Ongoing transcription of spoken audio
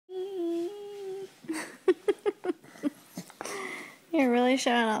You're really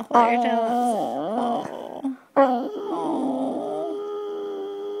showing off what you're doing. Oh. Oh.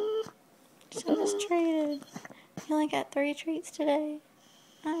 So mistreated. You only got 3 treats today.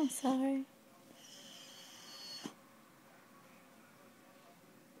 I'm sorry.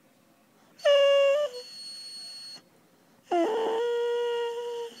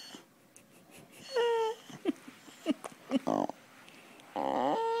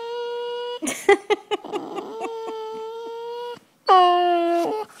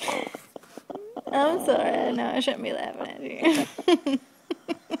 I'm sorry, I know I shouldn't be laughing at you.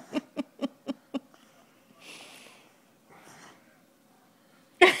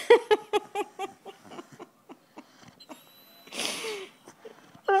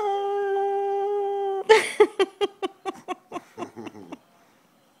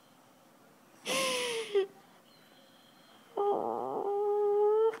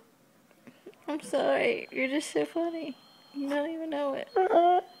 I'm sorry, you're just so funny. You don't even know it.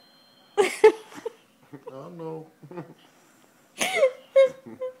 I know.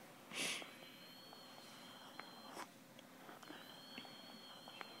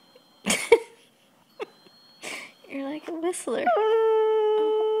 You're like a whistler.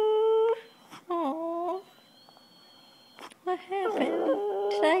 Oh. What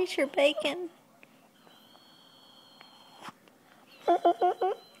happened? Did I eat your bacon?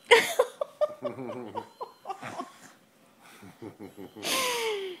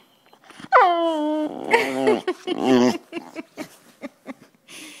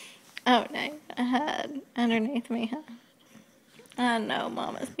 Oh no, I hide underneath me, huh? I know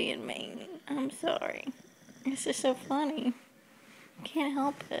Mama's being mean. I'm sorry. It's just so funny. Can't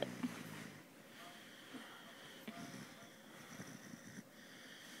help it.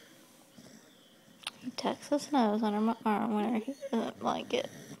 Texas nose under my arm whenever he doesn't like it.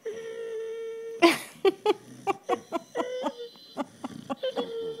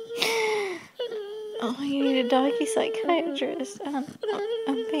 Oh, you need a doggy psychiatrist. I'm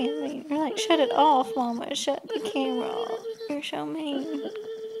being mean. You're like, shut it off, Mama. Shut the camera off. You're so mean.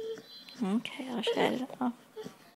 Okay, I'll shut it off.